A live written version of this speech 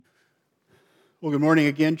Well, good morning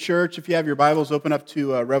again, church. If you have your Bibles, open up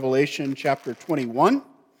to Revelation chapter 21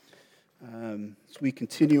 as we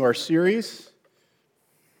continue our series.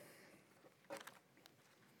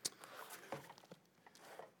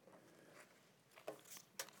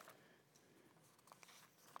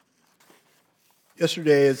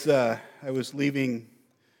 Yesterday, as I was leaving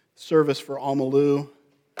service for Amalu,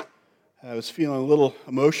 I was feeling a little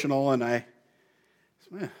emotional, and I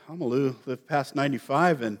said, Amalu lived past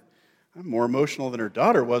 95, and I'm more emotional than her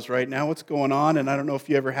daughter was right now. What's going on? And I don't know if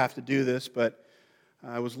you ever have to do this, but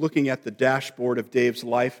I was looking at the dashboard of Dave's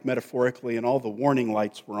life metaphorically, and all the warning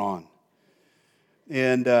lights were on.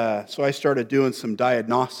 And so I started doing some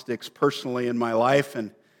diagnostics personally in my life,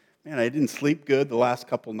 and man, I didn't sleep good the last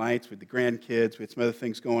couple nights with the grandkids. We had some other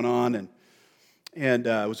things going on, and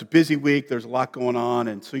it was a busy week. There's a lot going on,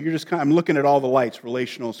 and so you're just I'm looking at all the lights,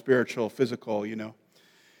 relational, spiritual, physical,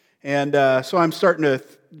 And so I'm starting to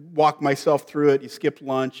walk myself through it. You skipped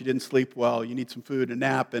lunch, you didn't sleep well, you need some food, a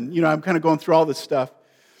nap, and I'm kind of going through all this stuff.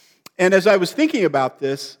 And as I was thinking about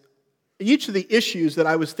this, each of the issues that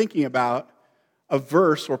I was thinking about, a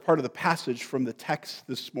verse or part of the passage from the text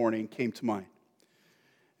this morning came to mind.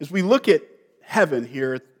 As we look at heaven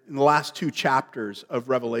here in the last two chapters of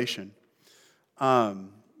Revelation,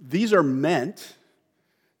 these are meant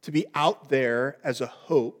to be out there as a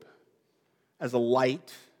hope, as a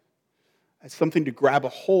light, as something to grab a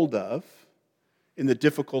hold of in the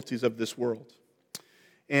difficulties of this world.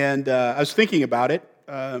 And I was thinking about it.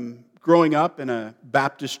 Growing up in a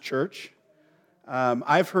Baptist church,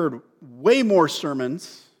 I've heard way more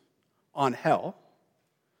sermons on hell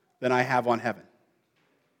than I have on heaven.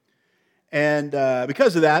 And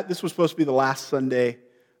because of that, this was supposed to be the last Sunday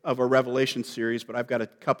of our Revelation series, but I've got a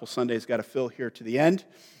couple Sundays got to fill here to the end.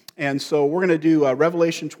 And so we're going to do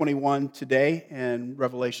Revelation 21 today and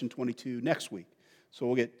Revelation 22 next week. So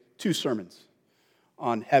we'll get two sermons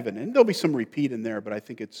on heaven. And there'll be some repeat in there, but I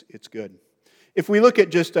think it's good. If we look at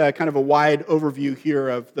just kind of a wide overview here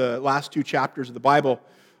of the last two chapters of the Bible,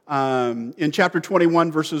 in chapter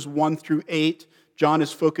 21, verses 1 through 8, John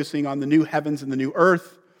is focusing on the new heavens and the new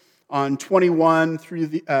earth. On 21 through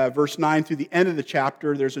verse 9 through the end of the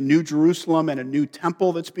chapter, there's a new Jerusalem and a new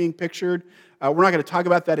temple that's being pictured. We're not going to talk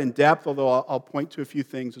about that in depth, although I'll point to a few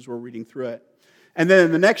things as we're reading through it. And then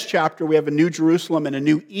in the next chapter, we have a new Jerusalem and a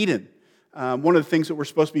new Eden. One of the things that we're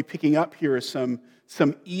supposed to be picking up here is some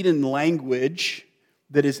Eden language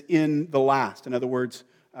that is in the last. In other words,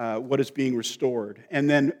 what is being restored. And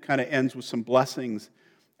then kind of ends with some blessings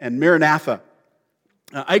and Maranatha.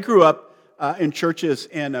 I grew up in churches,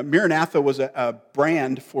 and Maranatha was a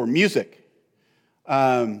brand for music.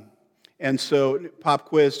 And so, pop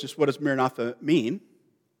quiz, just what does Maranatha mean?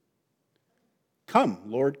 Come,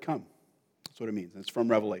 Lord, come. That's what it means. It's from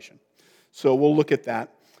Revelation. So we'll look at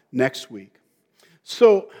that next week.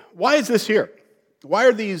 So why is this here? Why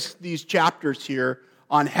are these chapters here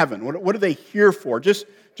on heaven? What are they here for? Just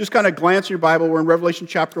kind of glance at your Bible. We're in Revelation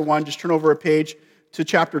chapter 1. Just turn over a page to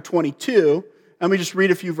chapter 22. Let me just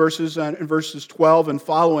read a few verses in verses 12 and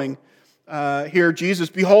following. Here,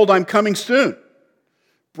 Jesus, behold, I'm coming soon,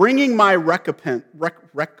 bringing my recompense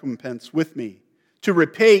with me to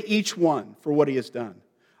repay each one for what he has done.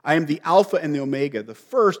 I am the Alpha and the Omega, the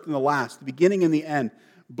first and the last, the beginning and the end.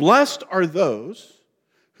 Blessed are those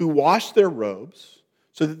who wash their robes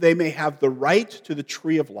so that they may have the right to the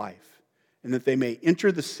tree of life and that they may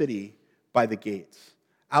enter the city by the gates.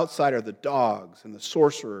 Outside are the dogs and the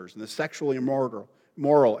sorcerers and the sexually immoral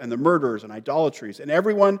and the murderers and idolatries and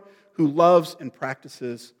everyone who loves and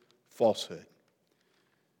practices falsehood.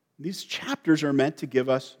 These chapters are meant to give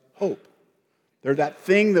us hope. They're that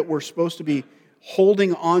thing that we're supposed to be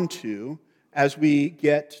holding on to as we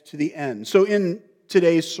get to the end. So in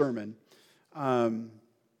today's sermon,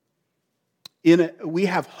 we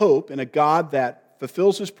have hope in a God that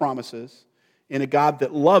fulfills his promises, in a God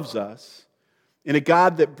that loves us, in a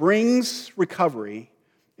God that brings recovery,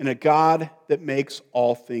 in a God that makes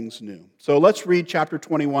all things new. So let's read chapter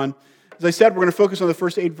 21. As I said, we're going to focus on the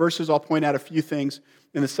first 8 verses. I'll point out a few things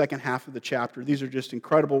in the second half of the chapter. These are just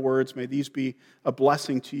incredible words. May these be a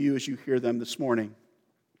blessing to you as you hear them this morning.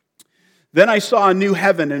 Then I saw a new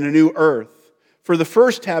heaven and a new earth, for the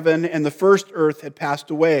first heaven and the first earth had passed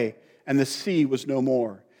away, and the sea was no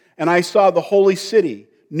more. And I saw the holy city,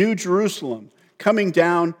 New Jerusalem, coming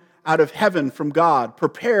down out of heaven from God,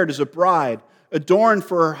 prepared as a bride, adorned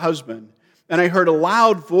for her husband. And I heard a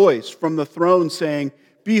loud voice from the throne saying,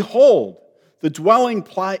 behold, the dwelling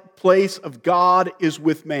place of God is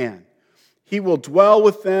with man. He will dwell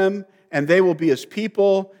with them, and they will be his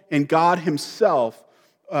people, and God himself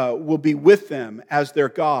will be with them as their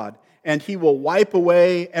God. And he will wipe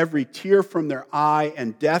away every tear from their eye,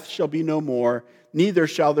 and death shall be no more. Neither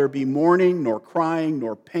shall there be mourning, nor crying,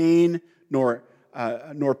 nor pain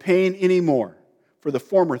any more, for the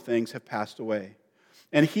former things have passed away.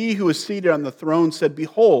 And he who was seated on the throne said,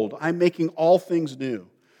 Behold, I'm making all things new.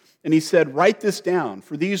 And he said, Write this down,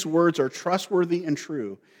 for these words are trustworthy and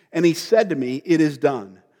true. And he said to me, It is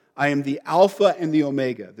done. I am the Alpha and the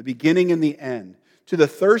Omega, the beginning and the end. To the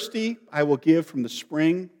thirsty I will give from the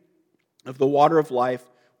spring of the water of life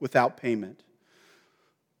without payment.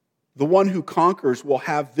 The one who conquers will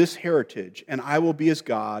have this heritage, and I will be his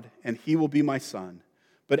God, and he will be my son.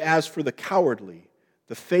 But as for the cowardly,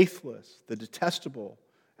 the faithless, the detestable,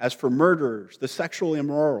 as for murderers, the sexually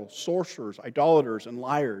immoral, sorcerers, idolaters, and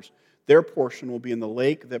liars, their portion will be in the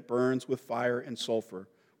lake that burns with fire and sulfur,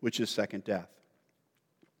 which is second death.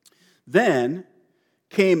 Then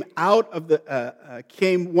came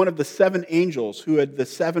one of the seven angels who had the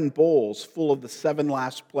seven bowls full of the seven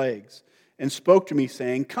last plagues, and spoke to me,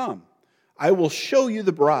 saying, Come, I will show you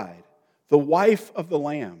the bride, the wife of the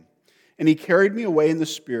Lamb. And he carried me away in the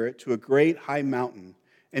Spirit to a great high mountain,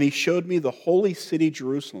 and he showed me the holy city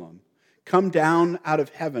Jerusalem, come down out of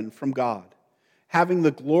heaven from God, having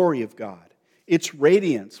the glory of God. Its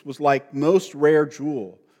radiance was like most rare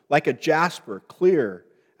jewel, like a jasper, clear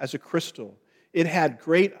as a crystal. It had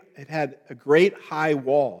a great high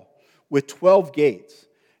wall with 12 gates,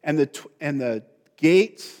 and at the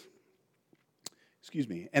gates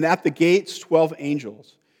 12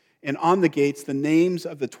 angels, and on the gates the names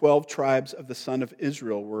of the 12 tribes of the son of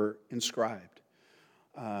Israel were inscribed.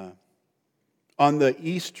 On the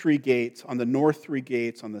east 3 gates, on the north 3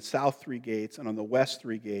 gates, on the south 3 gates, and on the west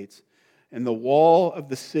 3 gates. And the wall of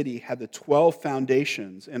the city had the 12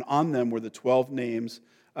 foundations, and on them were the 12 names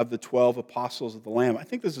of the 12 apostles of the Lamb. I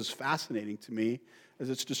think this is fascinating to me as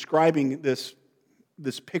it's describing this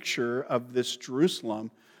picture of this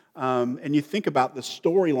Jerusalem. And you think about the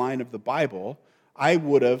storyline of the Bible, I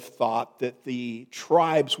would have thought that the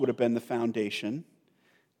tribes would have been the foundation,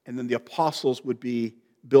 and then the apostles would be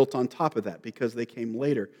built on top of that because they came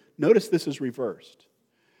later. Notice this is reversed,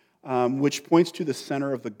 which points to the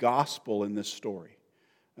center of the gospel in this story.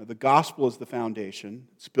 The gospel is the foundation.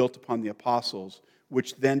 It's built upon the apostles,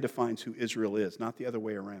 which then defines who Israel is, not the other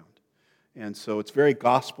way around. And so it's very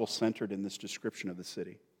gospel-centered in this description of the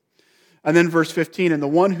city. And then verse 15, and the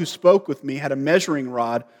one who spoke with me had a measuring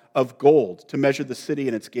rod of gold to measure the city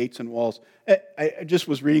and its gates and walls. I just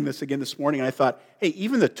was reading this again this morning, and I thought, hey,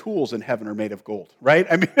 even the tools in heaven are made of gold, right?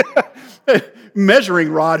 I mean, measuring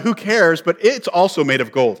rod, who cares? But it's also made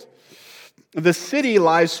of gold. The city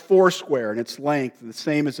lies 4 square, and its length the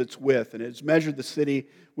same as its width, and it has measured the city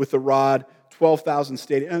with the rod 12,000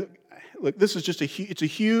 stadia. Look, this is just it's a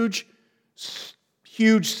huge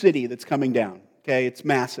city that's coming down. Okay, it's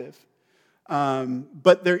massive.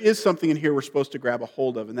 But there is something in here we're supposed to grab a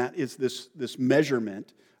hold of, and that is this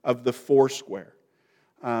measurement of the 4 square.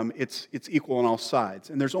 It's equal on all sides.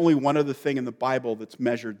 And there's only one other thing in the Bible that's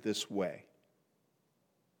measured this way.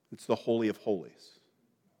 It's the Holy of Holies.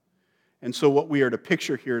 And so what we are to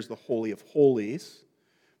picture here is the Holy of Holies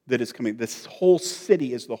that is coming. This whole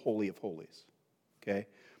city is the Holy of Holies. Okay?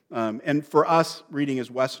 And for us, reading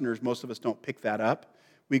as Westerners, most of us don't pick that up.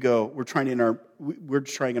 We're trying in our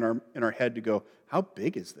head to go, how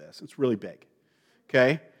big is this? It's really big.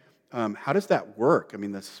 Okay? How does that work? I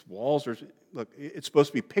mean, the walls it's supposed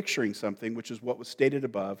to be picturing something, which is what was stated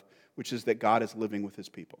above, which is that God is living with his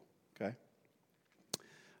people. Okay?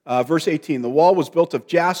 Verse 18, the wall was built of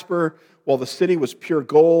jasper, while the city was pure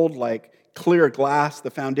gold, like clear glass.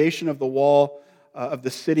 The foundation of the wall of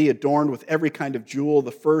the city adorned with every kind of jewel.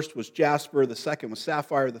 The first was jasper, the second was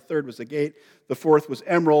sapphire, the third was agate, the fourth was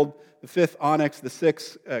emerald, the fifth onyx, the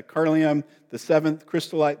sixth carnelian, the seventh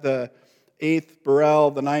chrysolite, the eighth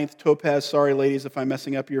beryl, the ninth topaz. Sorry, ladies, if I'm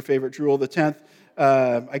messing up your favorite jewel. The 10th,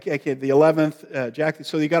 the 11th, jack.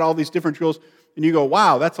 So you got all these different jewels, and you go,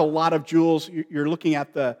 wow, that's a lot of jewels. You're looking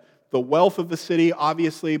at the wealth of the city,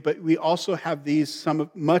 obviously, but we also have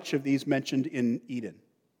much of these mentioned in Eden.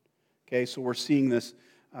 Okay, so we're seeing this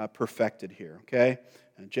perfected here, okay?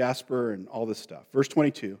 And jasper and all this stuff. Verse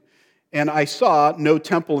 22, and I saw no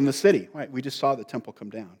temple in the city. Right, we just saw the temple come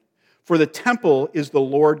down. For the temple is the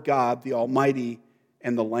Lord God, the Almighty,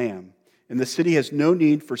 and the Lamb. And the city has no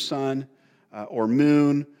need for sun or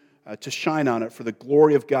moon to shine on it, for the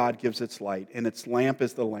glory of God gives its light, and its lamp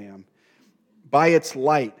is the Lamb. By its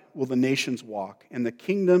light will the nations walk, and the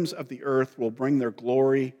kingdoms of the earth will bring their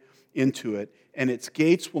glory into it, and its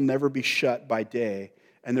gates will never be shut by day,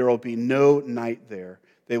 and there will be no night there.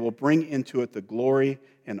 They will bring into it the glory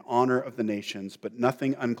and honor of the nations, but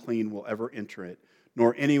nothing unclean will ever enter it,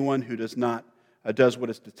 nor anyone who does what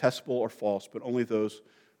is detestable or false, but only those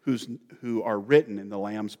who are written in the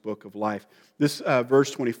Lamb's book of life. This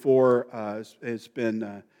verse 24 has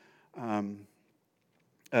been,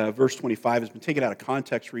 verse 25 has been taken out of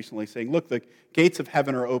context recently, saying, look, the gates of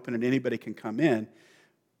heaven are open and anybody can come in.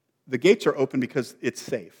 The gates are open because it's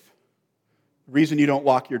safe. The reason you don't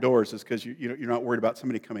lock your doors is because you're not worried about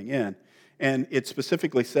somebody coming in. And it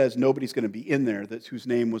specifically says nobody's going to be in there whose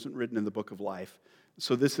name wasn't written in the book of life.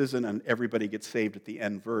 So this isn't an everybody gets saved at the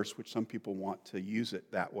end verse, which some people want to use it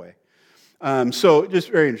that way. So just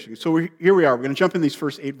very interesting. So here we are. We're going to jump in these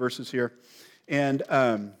first 8 verses here. And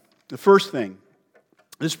the first thing,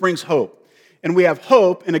 this brings hope. And we have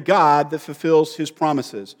hope in a God that fulfills his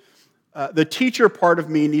promises. The teacher part of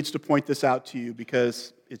me needs to point this out to you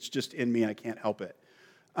because it's just in me. I can't help it.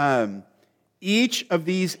 Each of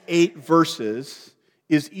these 8 verses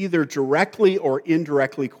is either directly or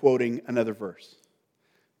indirectly quoting another verse.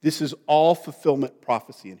 This is all fulfillment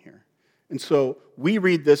prophecy in here. And so we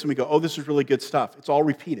read this and we go, oh, this is really good stuff. It's all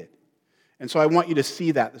repeated. And so I want you to see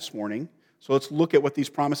that this morning. So let's look at what these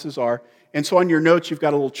promises are. And so on your notes, you've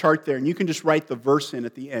got a little chart there, and you can just write the verse in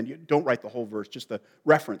at the end. You don't write the whole verse, just the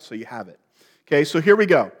reference so you have it. Okay, so here we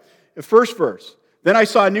go. The first verse. Then I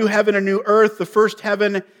saw a new heaven and a new earth. The first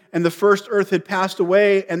heaven and the first earth had passed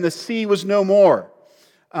away, and the sea was no more.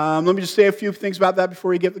 Let me just say a few things about that before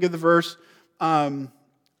we get to the verse.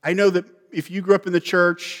 I know that if you grew up in the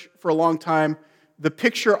church for a long time, the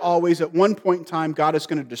picture always, at one point in time, God is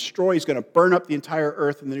going to destroy, he's going to burn up the entire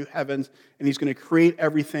earth and the new heavens, and he's going to create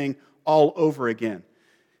everything all over again.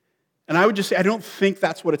 And I would just say, I don't think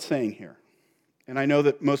that's what it's saying here. And I know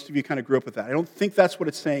that most of you kind of grew up with that. I don't think that's what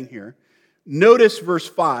it's saying here. Notice verse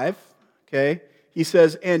 5, okay? He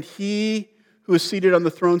says, and he who is seated on the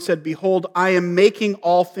throne said, behold, I am making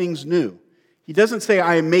all things new. He doesn't say,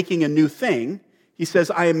 I am making a new thing. He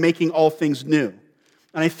says, I am making all things new.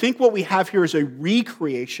 And I think what we have here is a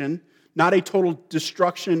recreation, not a total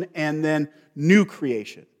destruction and then new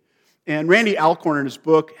creation. And Randy Alcorn in his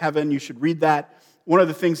book, Heaven, you should read that. One of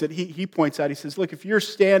the things that he points out, he says, look, if you're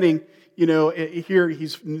standing, here,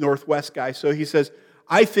 he's a Northwest guy, so he says,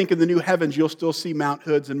 I think in the new heavens you'll still see Mount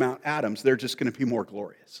Hoods and Mount Adams. They're just going to be more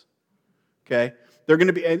glorious. Okay? They're going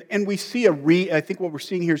to be, and we see I think what we're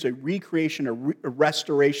seeing here is a recreation, a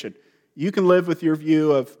restoration. You can live with your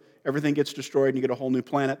view of everything gets destroyed and you get a whole new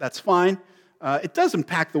planet. That's fine. It does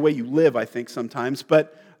impact the way you live, I think, sometimes.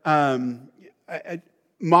 But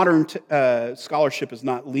modern scholarship is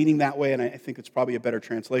not leaning that way, and I think it's probably a better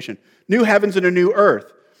translation. New heavens and a new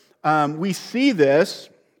earth. We see this,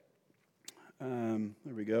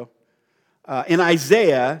 there we go, in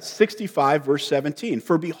Isaiah 65, verse 17.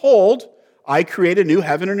 For behold, I create a new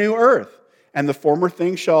heaven and a new earth, and the former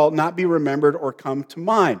things shall not be remembered or come to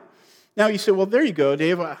mind. Now you say, well, there you go,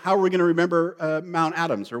 Dave. How are we going to remember Mount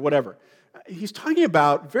Adams or whatever? He's talking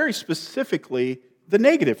about very specifically the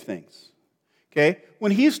negative things. Okay?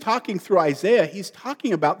 When he's talking through Isaiah, he's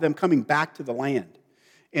talking about them coming back to the land.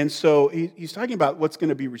 And so he's talking about what's going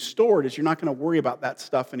to be restored is you're not going to worry about that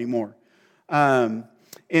stuff anymore. And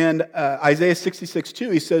Isaiah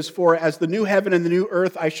 66:2, he says, for as the new heaven and the new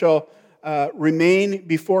earth I shall remain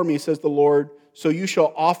before me, says the Lord, so you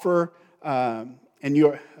shall offer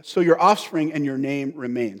so your offspring and your name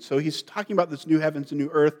remain. So he's talking about this new heavens and new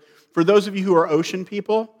earth. For those of you who are ocean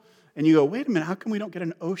people, and you go, wait a minute, how come we don't get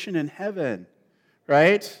an ocean in heaven?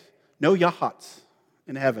 Right? No yachts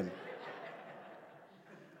in heaven.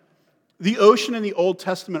 The ocean in the Old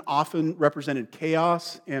Testament often represented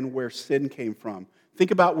chaos and where sin came from.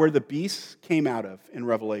 Think about where the beasts came out of in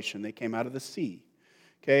Revelation. They came out of the sea.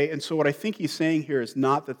 Okay? And so what I think he's saying here is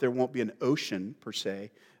not that there won't be an ocean per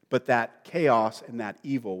se, but that chaos and that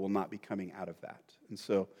evil will not be coming out of that. And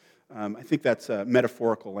so I think that's a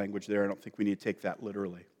metaphorical language there. I don't think we need to take that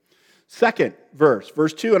literally. Second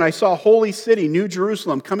verse 2, and I saw a holy city, New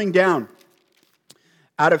Jerusalem, coming down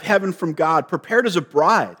out of heaven from God, prepared as a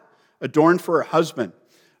bride, adorned for her husband.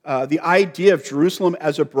 The idea of Jerusalem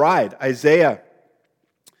as a bride, Isaiah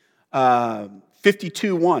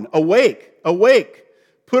 52:1. Awake, awake,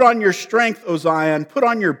 put on your strength, O Zion, put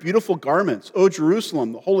on your beautiful garments, O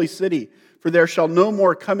Jerusalem, the holy city, for there shall no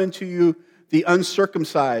more come into you the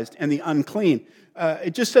uncircumcised and the unclean.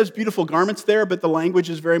 It just says beautiful garments there, but the language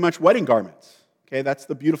is very much wedding garments. Okay, that's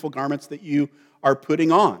the beautiful garments that you are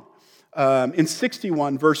putting on. In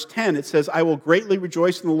 61, verse 10, it says, I will greatly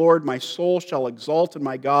rejoice in the Lord. My soul shall exult in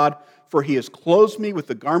my God, for he has clothed me with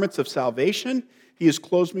the garments of salvation. He has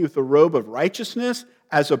clothed me with the robe of righteousness,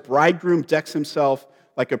 as a bridegroom decks himself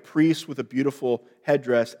like a priest with a beautiful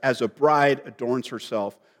headdress, as a bride adorns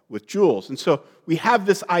herself with jewels. And so we have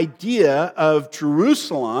this idea of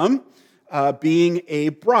Jerusalem being a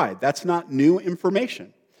bride. That's not new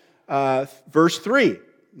information. Verse 3, let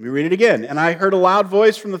me read it again. And I heard a loud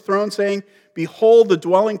voice from the throne saying, "Behold, the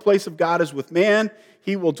dwelling place of God is with man.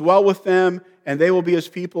 He will dwell with them, and they will be his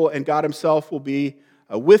people, and God himself will be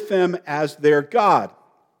with them as their God."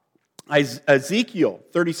 Ezekiel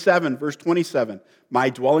 37, verse 27, "My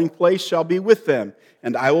dwelling place shall be with them,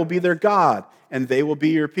 and I will be their God, and they will be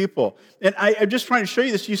your people." And I'm just trying to show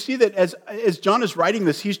you this. You see that as John is writing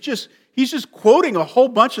this, he's just quoting a whole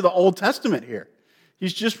bunch of the Old Testament here.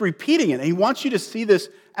 He's just repeating it, and he wants you to see this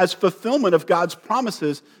as fulfillment of God's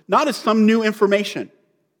promises, not as some new information.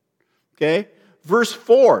 Okay? Verse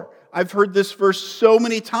 4, I've heard this verse so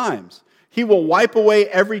many times. "He will wipe away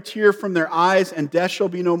every tear from their eyes, and death shall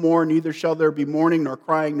be no more, neither shall there be mourning, nor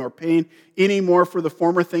crying, nor pain anymore, for the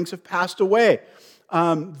former things have passed away."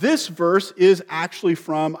 This verse is actually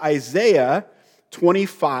from Isaiah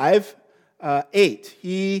 25, 8.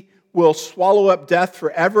 "He will swallow up death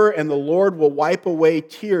forever, and the Lord will wipe away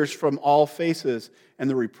tears from all faces, and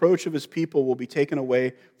the reproach of his people will be taken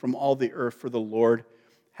away from all the earth, for the Lord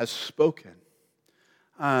has spoken."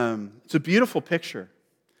 It's a beautiful picture.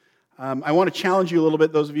 I want to challenge you a little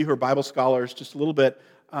bit, those of you who are Bible scholars, just a little bit.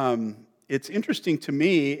 It's interesting to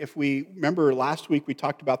me, if we remember last week we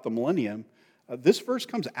talked about the millennium. This verse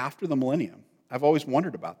comes after the millennium. I've always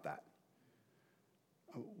wondered about that.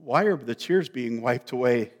 Why are the tears being wiped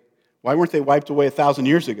away? Why weren't they wiped away 1,000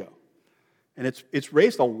 years ago? And it's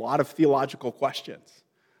raised a lot of theological questions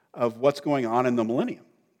of what's going on in the millennium.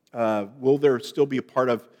 Will there still be a part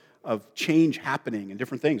of change happening and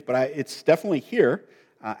different things? But it's definitely here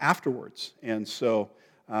afterwards. And so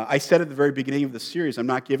I said at the very beginning of the series, I'm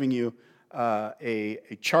not giving you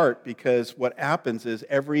a chart, because what happens is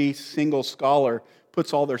every single scholar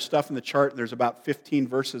puts all their stuff in the chart, and there's about 15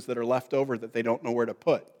 verses that are left over that they don't know where to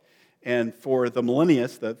put. And for the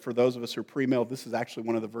millennials, for those of us who are pre-mill, this is actually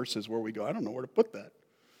one of the verses where we go, I don't know where to put that.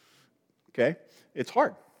 Okay? It's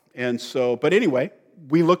hard. And so, but anyway,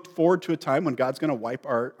 we looked forward to a time when God's going to wipe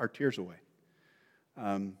our tears away.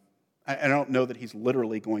 I don't know that he's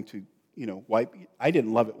literally going to, wipe. I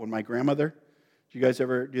didn't love it when my grandmother, did you guys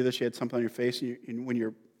ever do this? She had something on your face,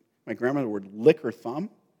 and my grandmother would lick her thumb,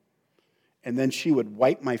 and then she would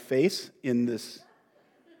wipe my face in this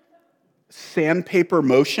sandpaper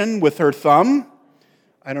motion with her thumb.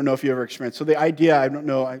 I don't know if you ever experienced. So the idea, I don't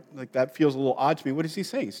know, that feels a little odd to me. What is he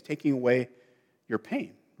saying? He's taking away your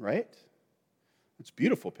pain, right? It's a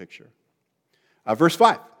beautiful picture. Verse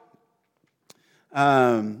 5.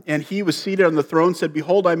 "And he was seated on the throne, said,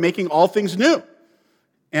 Behold, I'm making all things new.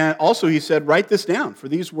 And also he said, Write this down, for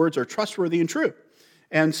these words are trustworthy and true."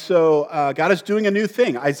 And so God is doing a new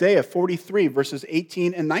thing. Isaiah 43, verses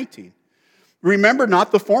 18 and 19. "Remember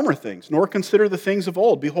not the former things, nor consider the things of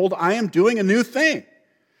old. Behold, I am doing a new thing.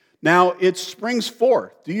 Now it springs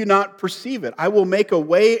forth. Do you not perceive it? I will make a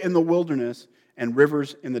way in the wilderness and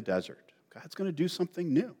rivers in the desert." God's going to do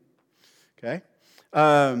something new. Okay?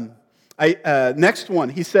 Next one,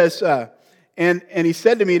 he says, and he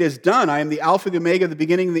said to me, "It is done. I am the Alpha, the Omega, the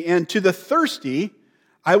beginning and the end. To the thirsty,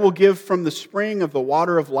 I will give from the spring of the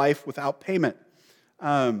water of life without payment."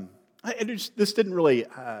 This didn't really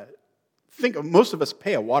think of, most of us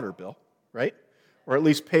pay a water bill, right? Or at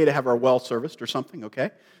least pay to have our well serviced or something,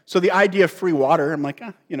 okay? So the idea of free water, I'm like,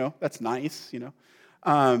 that's nice,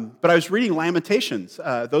 But I was reading Lamentations.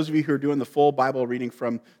 Those of you who are doing the full Bible reading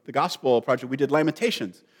from the Gospel Project, we did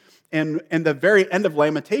Lamentations. And the very end of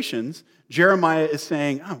Lamentations, Jeremiah is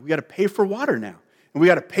saying, we got to pay for water now. And we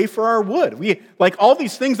got to pay for our wood. Like all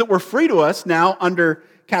these things that were free to us now under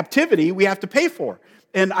captivity, we have to pay for.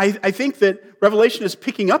 And I think that Revelation is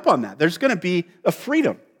picking up on that. There's going to be a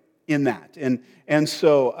freedom in that. And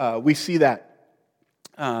so we see that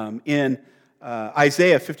in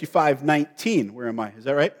Isaiah 55:19. Where am I? Is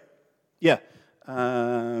that right? Yeah.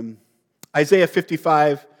 Isaiah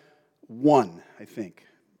 55:1, I think.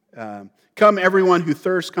 "Come, everyone who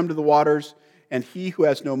thirsts, come to the waters, and he who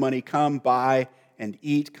has no money, come buy and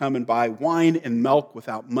eat. Come and buy wine and milk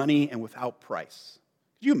without money and without price."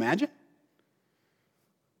 Could you imagine?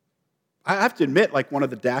 I have to admit, like one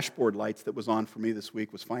of the dashboard lights that was on for me this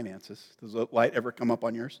week was finances. Does a light ever come up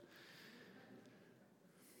on yours?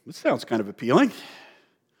 This sounds kind of appealing.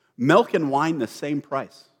 Milk and wine, the same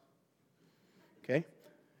price. Okay?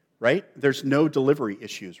 Right? There's no delivery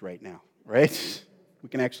issues right now, right? We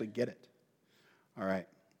can actually get it. All right.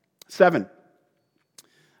 7.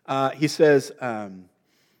 He says, to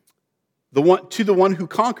the one who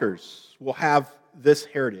conquers will have this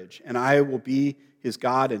heritage, and I will be his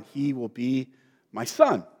God, and he will be my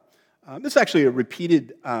son. This is actually a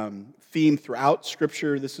repeated theme throughout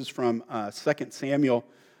Scripture. This is from 2 Samuel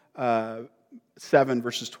 7,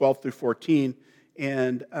 verses 12 through 14.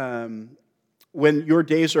 And when your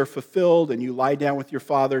days are fulfilled and you lie down with your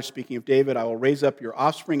father, speaking of David, I will raise up your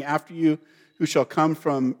offspring after you, who shall come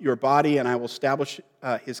from your body, and I will establish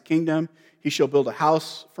his kingdom. He shall build a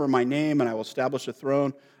house for my name, and I will establish a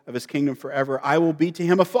throne of his kingdom forever. I will be to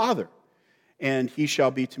him a father, and he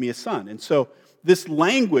shall be to me a son. And so this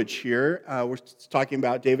language here, we're talking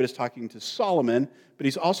about, David is talking to Solomon, but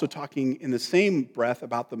he's also talking in the same breath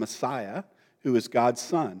about the Messiah, who is God's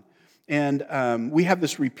son. And we have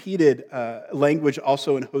this repeated language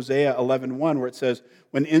also in Hosea 11:1, where it says,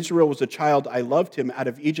 when Israel was a child, I loved him. Out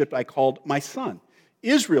of Egypt, I called my son.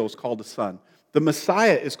 Israel is called a son. The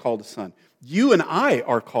Messiah is called a son. You and I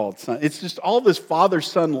are called son. It's just all this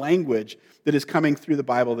father-son language that is coming through the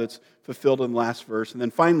Bible that's fulfilled in the last verse. And then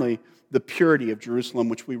finally, the purity of Jerusalem,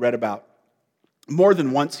 which we read about more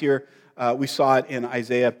than once here. We saw it in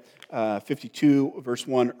Isaiah 52, verse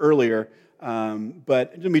 1 earlier.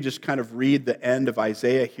 But let me just kind of read the end of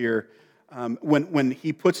Isaiah here. When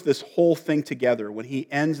he puts this whole thing together, when he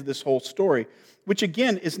ends this whole story, which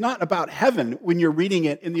again is not about heaven when you're reading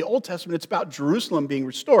it in the Old Testament, it's about Jerusalem being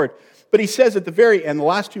restored. But he says at the very end, the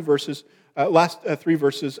last three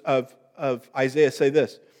verses of Isaiah say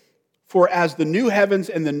this, for as the new heavens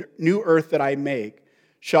and the new earth that I make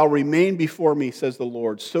shall remain before me, says the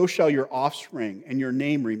Lord, so shall your offspring and your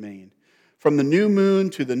name remain. From the new moon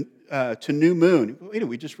to new moon. Wait,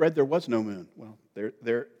 we just read there was no moon. Well,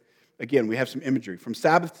 there again, we have some imagery. From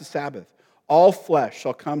Sabbath to Sabbath, all flesh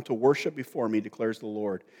shall come to worship before me, declares the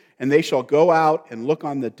Lord. And they shall go out and look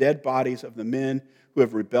on the dead bodies of the men who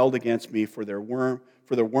have rebelled against me, for their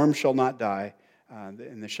worm shall not die,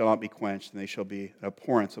 and they shall not be quenched, and they shall be an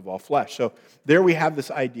abhorrence of all flesh. So there we have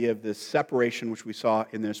this idea of this separation, which we saw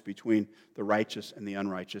in this between the righteous and the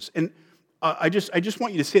unrighteous. And I just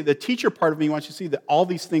want you to see, the teacher part of me wants you to see that all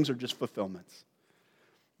these things are just fulfillments.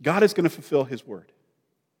 God is going to fulfill his word.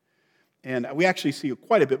 And we actually see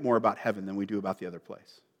quite a bit more about heaven than we do about the other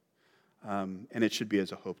place. And it should be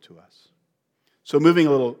as a hope to us. So moving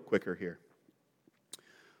a little quicker here.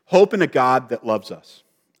 Hope in a God that loves us.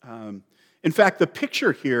 In fact, the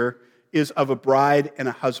picture here is of a bride and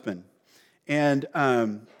a husband. And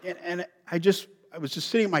I was just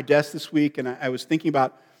sitting at my desk this week, and I was thinking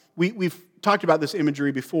about, we've talked about this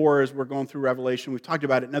imagery before as we're going through Revelation. We've talked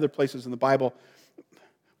about it in other places in the Bible.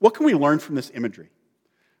 What can we learn from this imagery?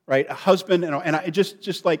 Right? A husband, and I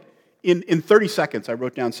just like, in 30 seconds, I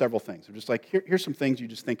wrote down several things. I'm just like, here's some things you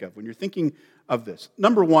just think of when you're thinking of this.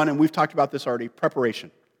 Number one, and we've talked about this already, preparation.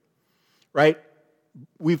 Right?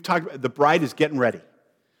 We've talked about, the bride is getting ready.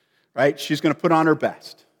 Right? She's going to put on her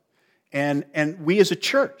best. And we as a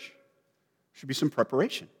church should be some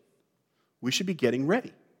preparation. We should be getting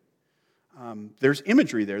ready. There's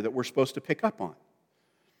imagery there that we're supposed to pick up on.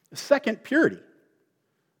 The second, purity.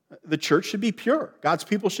 The church should be pure. God's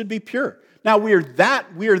people should be pure. Now, we are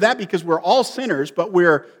that because we're all sinners, but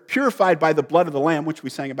we're purified by the blood of the Lamb, which we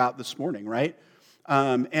sang about this morning, right?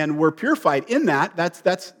 And we're purified in that.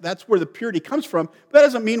 That's where the purity comes from. But that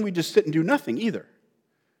doesn't mean we just sit and do nothing either.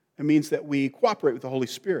 It means that we cooperate with the Holy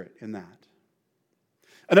Spirit in that.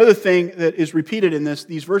 Another thing that is repeated in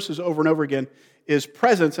these verses over and over again is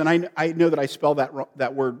presence, and I know that I spell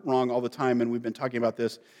that word wrong all the time, and we've been talking about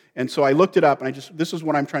this, and so I looked it up, and this is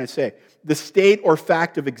what I'm trying to say. The state or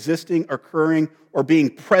fact of existing, occurring, or being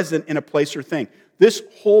present in a place or thing. This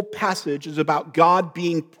whole passage is about God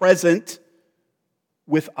being present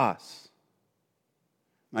with us.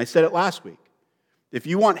 And I said it last week. If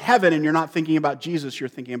you want heaven and you're not thinking about Jesus, you're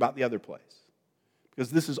thinking about the other place. Because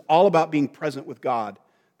this is all about being present with God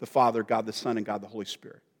the Father, God the Son, and God the Holy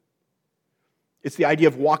Spirit. It's the idea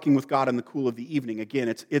of walking with God in the cool of the evening.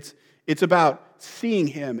 Again, it's about seeing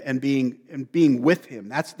Him and being with Him.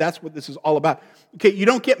 That's what this is all about. Okay, you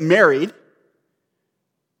don't get married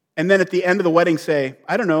and then at the end of the wedding say,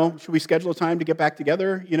 I don't know, should we schedule a time to get back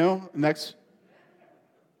together? Next,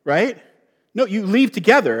 right? No, you leave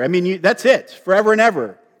together. I mean, that's it, forever and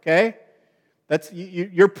ever. Okay,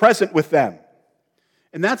 you're present with them.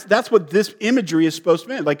 And that's what this imagery is supposed to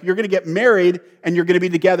mean. Like, you're going to get married and you're going to be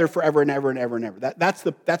together forever and ever and ever and ever. That's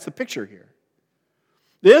the picture here.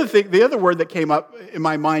 The other word that came up in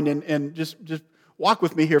my mind, and just walk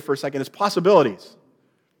with me here for a second, is possibilities.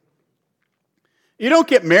 You don't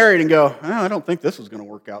get married and go, I don't think this is going to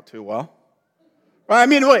work out too well. I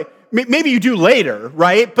mean, maybe you do later,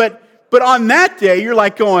 right? But on that day, you're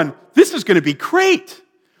like going, this is going to be great.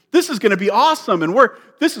 This is going to be awesome, and we're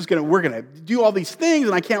going to do all these things,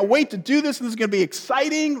 and I can't wait to do this, and this is going to be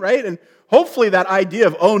exciting, right? And hopefully that idea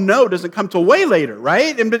of, oh no, doesn't come till way later,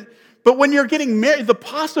 right? But when you're getting married, the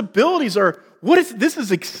possibilities are, this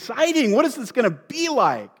is exciting. What is this going to be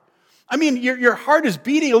like? I mean, your heart is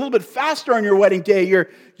beating a little bit faster on your wedding day.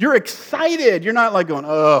 You're excited. You're not like going,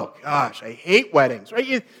 oh gosh, I hate weddings,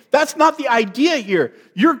 right? That's not the idea here.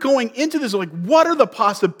 You're going into this like, what are the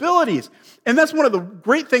possibilities? And that's one of the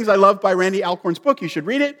great things I love by Randy Alcorn's book. You should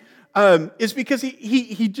read it. Is because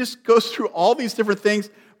he just goes through all these different things.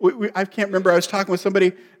 I can't remember. I was talking with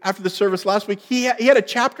somebody after the service last week. He had a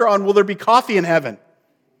chapter on will there be coffee in heaven,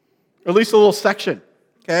 or at least a little section.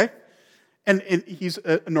 Okay. And he's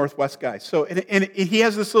a Northwest guy. So, and he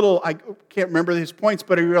has this little, I can't remember his points,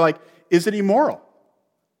 but you're like, is it immoral?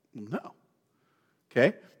 No.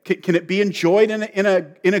 Okay. Can it be enjoyed in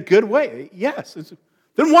a good way? Yes.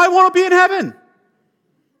 Then why won't it be in heaven?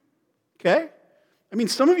 Okay. I mean,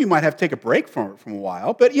 some of you might have to take a break from a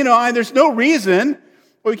while, but there's no reason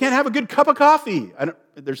why we can't have a good cup of coffee.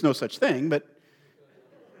 There's no such thing, but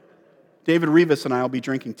David Rivas and I will be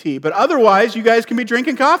drinking tea, but otherwise you guys can be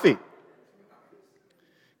drinking coffee.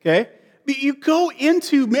 Okay? But you go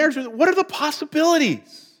into marriage with, what are the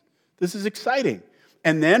possibilities? This is exciting.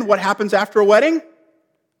 And then what happens after a wedding?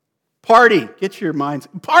 Party. Get your minds.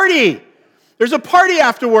 Party! There's a party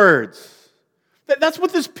afterwards. That's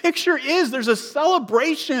what this picture is. There's a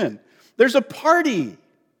celebration. There's a party.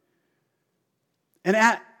 And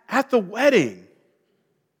at the wedding,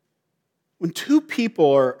 when two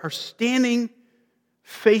people are standing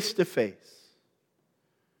face to face,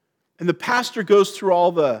 and the pastor goes through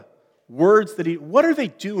all the words what are they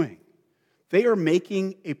doing? They are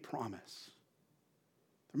making a promise.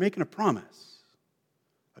 They're making a promise,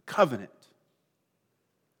 a covenant.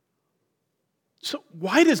 So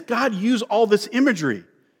why does God use all this imagery?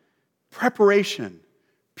 Preparation,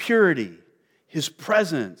 purity, His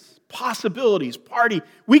presence, possibilities, party.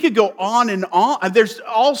 We could go on and on. There's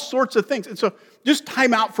all sorts of things. And so just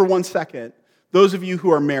time out for 1 second, those of you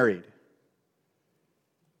who are married.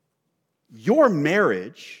 Your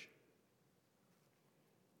marriage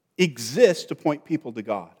exists to point people to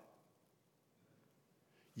God.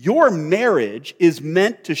 Your marriage is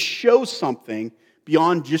meant to show something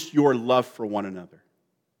beyond just your love for one another.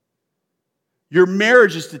 Your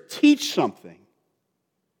marriage is to teach something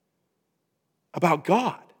about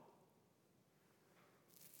God.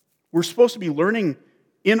 We're supposed to be learning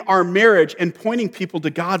in our marriage and pointing people to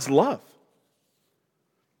God's love.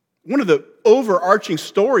 One of the overarching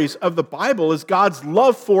stories of the Bible is God's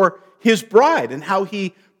love for His bride and how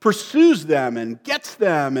He pursues them and gets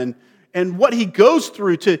them and what He goes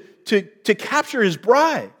through to capture His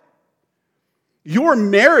bride. Your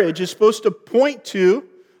marriage is supposed to point to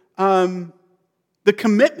the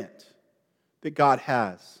commitment that God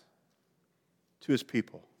has to His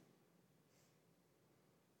people.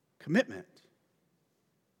 Commitment.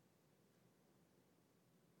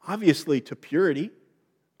 Obviously to purity.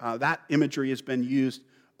 That imagery has been used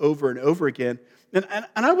over and over again. And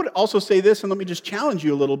I would also say this, and let me just challenge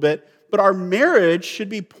you a little bit, but our marriage should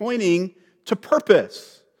be pointing to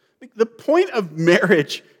purpose. The point of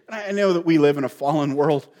marriage, and I know that we live in a fallen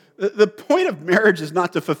world, the point of marriage is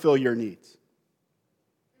not to fulfill your needs.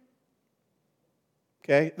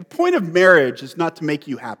 Okay? The point of marriage is not to make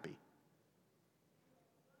you happy.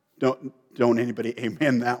 Don't anybody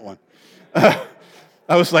amen that one.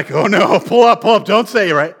 I was like, oh no, pull up, don't say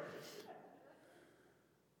it, right?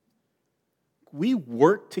 We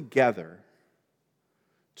work together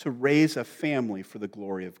to raise a family for the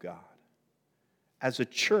glory of God. As a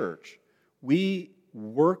church, we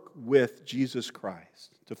work with Jesus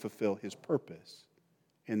Christ to fulfill His purpose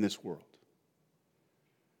in this world.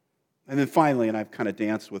 And then finally, and I've kind of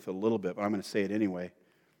danced with it a little bit, but I'm going to say it anyway.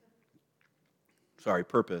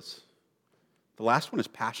 Purpose. The last one is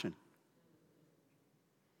passion.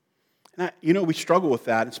 And we struggle with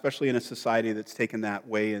that, especially in a society that's taken that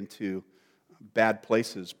way into bad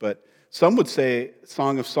places. But some would say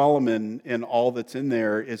Song of Solomon and all that's in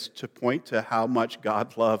there is to point to how much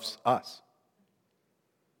God loves us.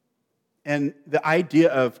 And the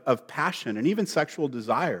idea of passion and even sexual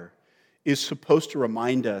desire is supposed to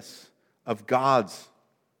remind us of God's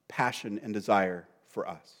passion and desire for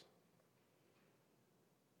us.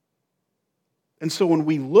 And so when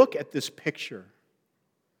we look at this picture,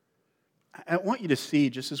 I want you to see,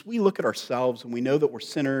 just as we look at ourselves and we know that we're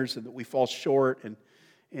sinners and that we fall short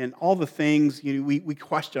and all the things, we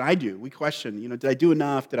question. I do. We question. Did I do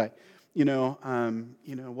enough? Did I,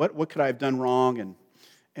 what could I have done wrong?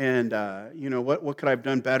 And what could I have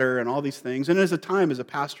done better? And all these things. And as a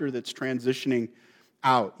pastor that's transitioning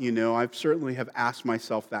out, I certainly have asked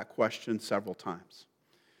myself that question several times.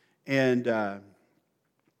 And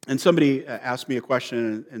somebody asked me a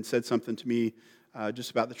question and said something to me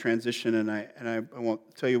just about the transition, and I won't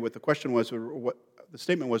tell you what the question was or what the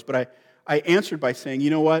statement was, but I answered by saying, you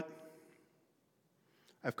know what?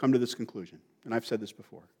 I've come to this conclusion, and I've said this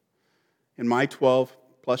before. In my 12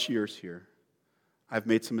 plus years here, I've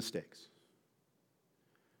made some mistakes.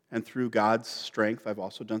 And through God's strength, I've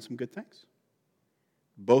also done some good things.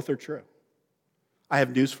 Both are true. I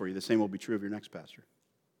have news for you. The same will be true of your next pastor.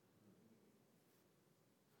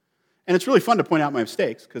 And it's really fun to point out my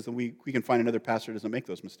mistakes because we can find another pastor who doesn't make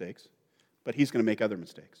those mistakes, but he's going to make other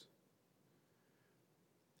mistakes.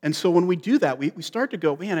 And so when we do that, we start to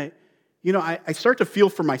go, man, I start to feel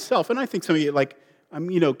for myself. And I think some of you, like, I'm,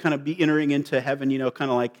 kind of be entering into heaven,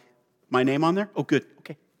 kind of like my name on there. Oh, good.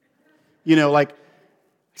 Okay. Like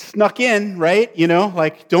snuck in, right?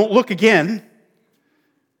 Like don't look again.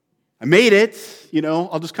 I made it.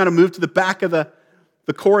 I'll just kind of move to the back of the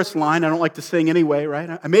chorus line. I don't like to sing anyway,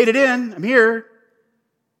 right? I made it in. I'm here.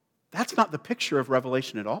 That's not the picture of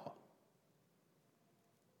Revelation at all.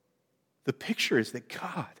 The picture is that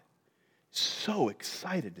God is so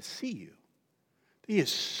excited to see you. He is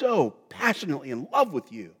so passionately in love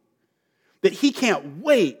with you that he can't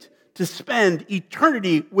wait to spend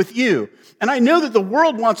eternity with you. And I know that the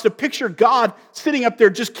world wants to picture God sitting up there,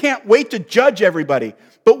 just can't wait to judge everybody.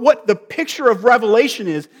 But what the picture of Revelation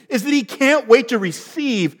is that he can't wait to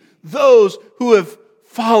receive those who have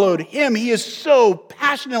followed him. He is so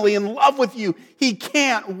passionately in love with you, he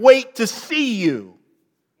can't wait to see you.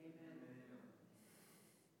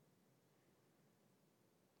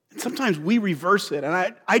 And sometimes we reverse it,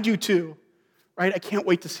 and I do too, right? I can't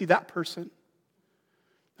wait to see that person.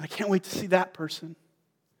 I can't wait to see that person.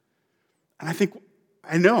 And I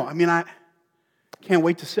can't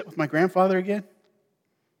wait to sit with my grandfather again.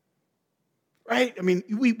 Right?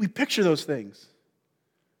 We picture those things.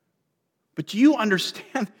 But do you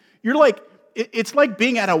understand? You're like, it's like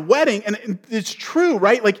being at a wedding, and it's true,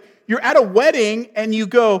 right? Like you're at a wedding and you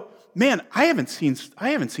go, man, I haven't seen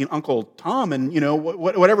Uncle Tom and,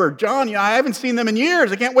 whatever, John, I haven't seen them in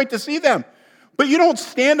years. I can't wait to see them. But you don't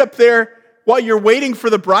stand up there while you're waiting for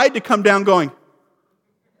the bride to come down going,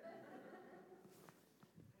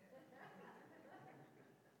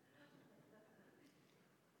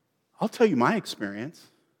 I'll tell you my experience.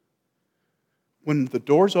 When the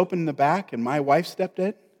doors opened in the back and my wife stepped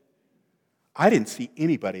in, I didn't see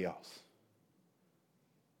anybody else.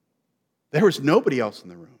 There was nobody else in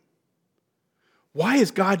the room. Why is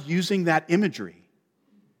God using that imagery?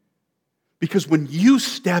 Because when you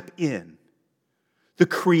step in, the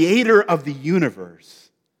creator of the universe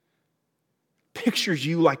pictures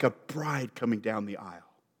you like a bride coming down the aisle.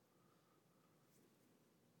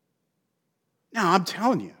 Now, I'm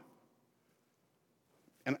telling you,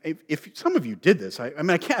 and if some of you did this,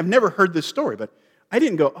 I've never heard this story, but I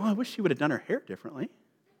didn't go, I wish she would have done her hair differently.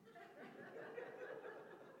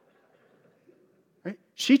 Right?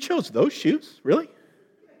 She chose those shoes, really?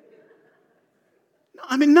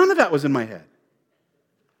 No, none of that was in my head.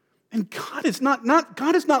 And God is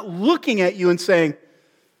not looking at you and saying,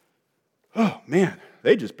 oh man,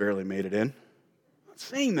 they just barely made it in. I'm not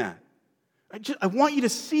saying that. I want you to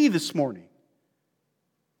see this morning.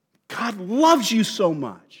 God loves you so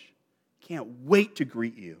much. Can't wait to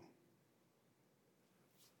greet you.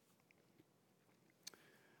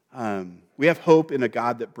 We have hope in a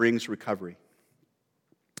God that brings recovery.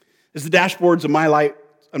 As the dashboards of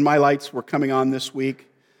my lights were coming on this week,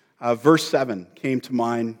 verse 7 came to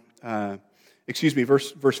mind.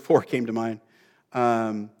 Verse 4 came to mind.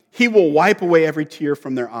 He will wipe away every tear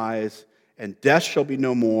from their eyes, and death shall be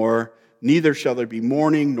no more. Neither shall there be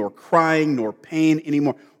mourning, nor crying, nor pain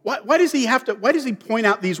anymore. Why does he point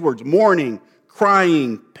out these words? Mourning,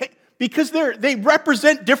 crying, pain? Because they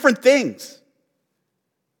represent different things.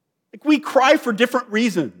 Like we cry for different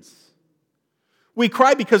reasons. We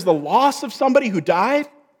cry because of the loss of somebody who died.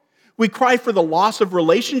 We cry for the loss of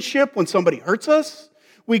relationship when somebody hurts us.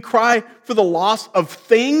 We cry for the loss of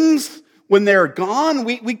things when they're gone.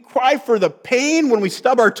 We cry for the pain when we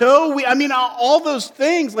stub our toe. All those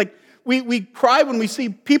things. Like we cry when we see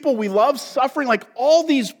people we love suffering. Like all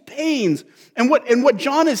these pains. And what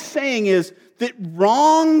John is saying is that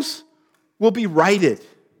wrongs will be righted.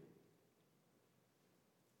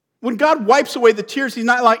 When God wipes away the tears, he's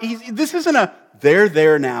not like, this isn't a, they're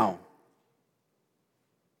there now.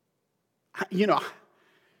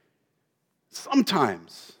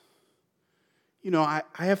 Sometimes, I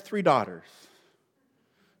have 3 daughters.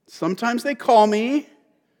 Sometimes they call me,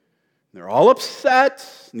 they're all upset,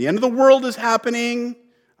 and the end of the world is happening.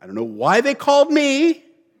 I don't know why they called me.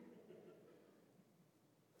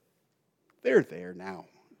 They're there now.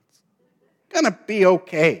 It's going to be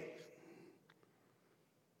okay.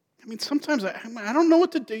 I mean, sometimes I don't know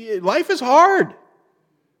what to do. Life is hard.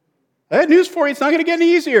 I had news for you. It's not going to get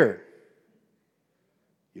any easier.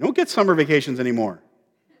 You don't get summer vacations anymore.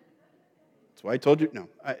 That's why I told you. No.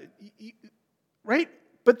 Right?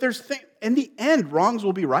 But in the end, wrongs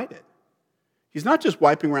will be righted. He's not just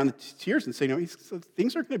wiping around the tears and saying, no,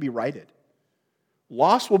 things are going to be righted.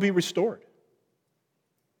 Loss will be restored.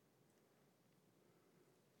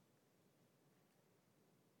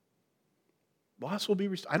 Loss will be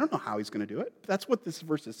restored. I don't know how he's going to do it, but that's what this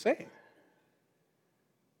verse is saying.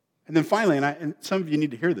 And then finally, and some of you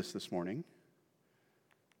need to hear this morning,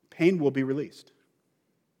 pain will be released.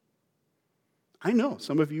 I know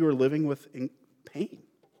some of you are living with pain.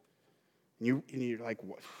 And you're like,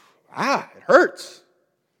 it hurts.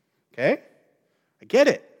 Okay? I get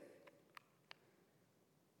it.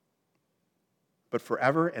 But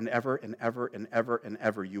forever and ever and ever and ever and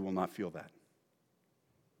ever, you will not feel that.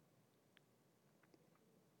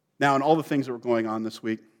 Now, in all the things that were going on this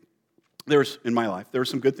week, in my life, there were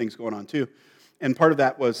some good things going on too. And part of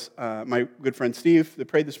that was my good friend Steve that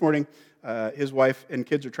prayed this morning. His wife and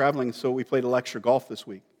kids are traveling, so we played extra golf this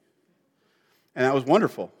week. And that was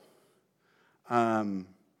wonderful.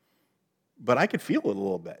 But I could feel it a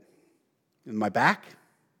little bit. In my back,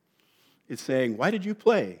 it's saying, why did you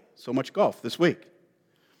play so much golf this week?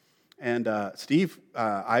 And Steve,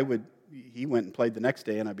 he went and played the next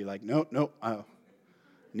day, and I'd be like, no, I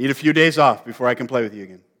need a few days off before I can play with you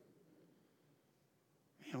again.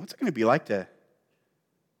 Man, what's it going to be like to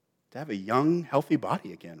have a young, healthy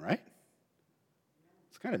body again, right?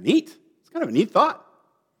 It's kind of neat. It's kind of a neat thought.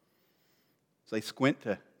 As I squint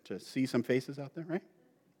to see some faces out there, right?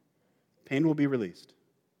 Pain will be released.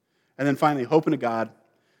 And then finally, hope in a God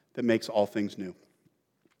that makes all things new.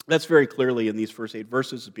 That's very clearly in these first 8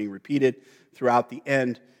 verses being repeated throughout the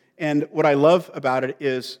end. And what I love about it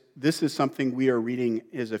is this is something we are reading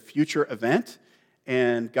as a future event,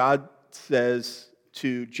 and God says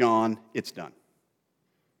to John, it's done.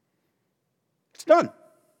 It's done.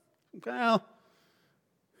 Well,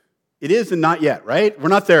 it is and not yet, right? We're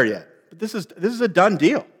not there yet. But this is a done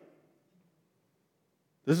deal.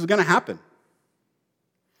 This is going to happen.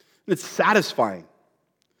 And it's satisfying.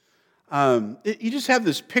 You just have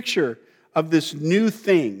this picture of this new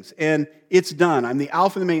things, and it's done. I'm the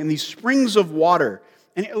Alpha and the Omega, and these springs of water.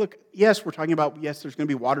 And look, yes, we're talking about, yes, there's going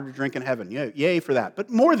to be water to drink in heaven. Yay for that. But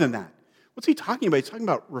more than that, what's he talking about? He's talking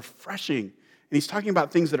about refreshing, and he's talking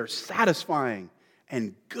about things that are satisfying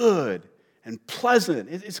and good and pleasant.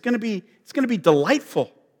 It's going to be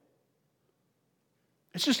delightful.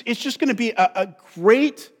 It's just going to be a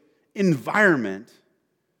great environment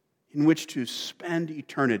in which to spend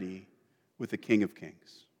eternity with the King of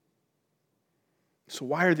Kings. So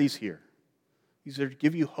why are these here? These are to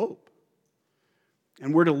give you hope.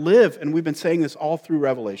 And we're to live, and we've been saying this all through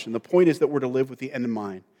Revelation. The point is that we're to live with the end in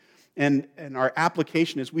mind. And our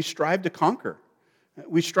application is we strive to conquer.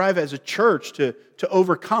 We strive as a church to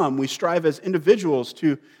overcome. We strive as individuals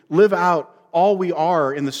to live out all we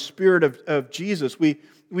are in the spirit of Jesus. We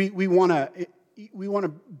want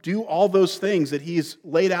to do all those things that He's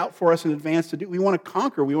laid out for us in advance to do. We want to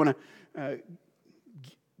conquer. We want to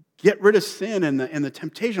get rid of sin and the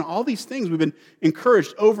temptation. All these things we've been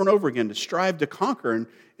encouraged over and over again to strive to conquer. And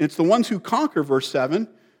it's the ones who conquer, verse 7,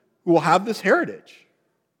 who will have this heritage.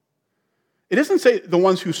 It doesn't say the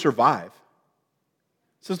ones who survive.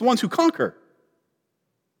 It says the ones who conquer.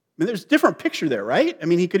 I mean, there's a different picture there, right? I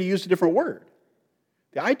mean, he could have used a different word.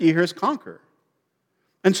 The idea here is conquer.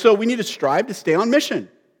 And so we need to strive to stay on mission.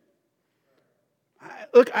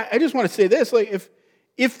 I just want to say this. Like,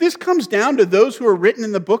 if this comes down to those who are written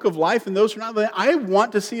in the book of life and those who are not, I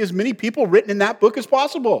want to see as many people written in that book as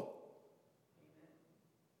possible.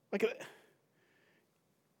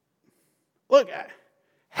 Look,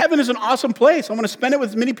 heaven is an awesome place. I want to spend it with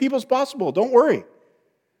as many people as possible. Don't worry.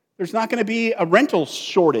 There's not going to be a rental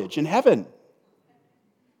shortage in heaven.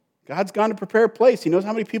 God's gone to prepare a place. He knows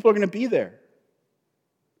how many people are going to be there.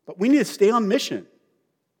 But we need to stay on mission.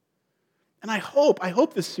 And I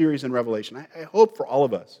hope this series in Revelation, I hope for all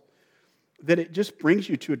of us, that it just brings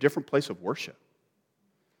you to a different place of worship.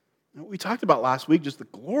 We talked about last week just the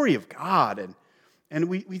glory of God, and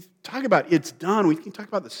we talk about it's done. We can talk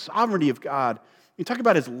about the sovereignty of God. We can talk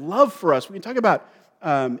about His love for us. We can talk about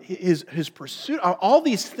His pursuit. All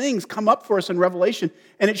these things come up for us in Revelation,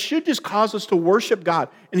 and it should just cause us to worship God.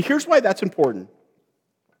 And here's why that's important.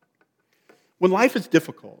 When life is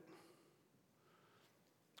difficult,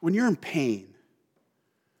 when you're in pain,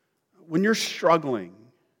 when you're struggling,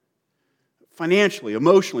 financially,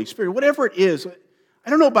 emotionally, spiritually, whatever it is. I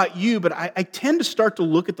don't know about you, but I tend to start to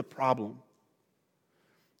look at the problem.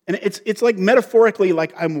 And it's like metaphorically,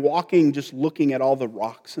 like I'm walking, just looking at all the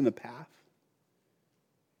rocks in the path.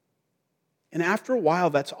 And after a while,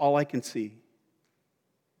 that's all I can see.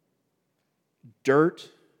 Dirt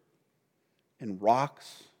and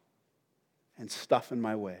rocks and stuff in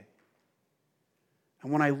my way.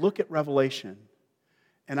 And when I look at Revelation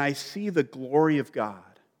and I see the glory of God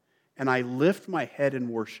and I lift my head in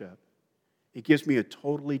worship, it gives me a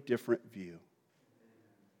totally different view.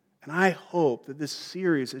 And I hope that this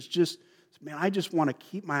series is just, man, I just want to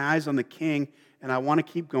keep my eyes on the King and I want to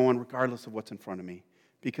keep going regardless of what's in front of me.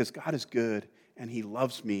 Because God is good and He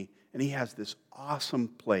loves me and He has this awesome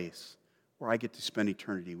place where I get to spend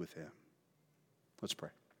eternity with Him. Let's pray.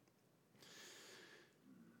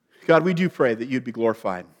 God, we do pray that You'd be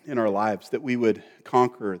glorified in our lives, that we would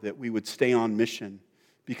conquer, that we would stay on mission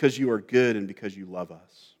because You are good and because You love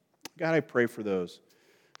us. God, I pray for those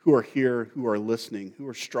who are here, who are listening, who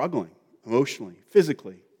are struggling emotionally,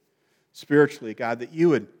 physically, spiritually, God, that You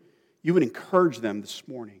would encourage them this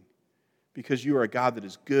morning because You are a God that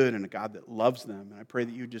is good and a God that loves them. And I pray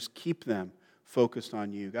that You just keep them focused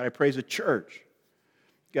on You. God, I pray as a church,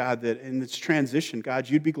 God, that in this transition, God,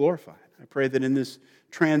 You'd be glorified. I pray that in this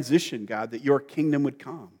transition, God, that Your kingdom would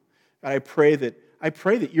come. God, I pray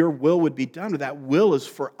that Your will would be done. That will is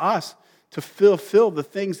for us to fulfill the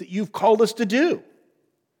things that You've called us to do,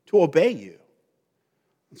 to obey You.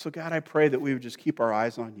 And so, God, I pray that we would just keep our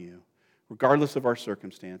eyes on You, regardless of our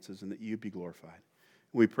circumstances, and that You'd be glorified.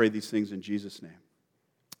 And we pray these things in Jesus' name.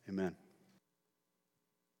 Amen.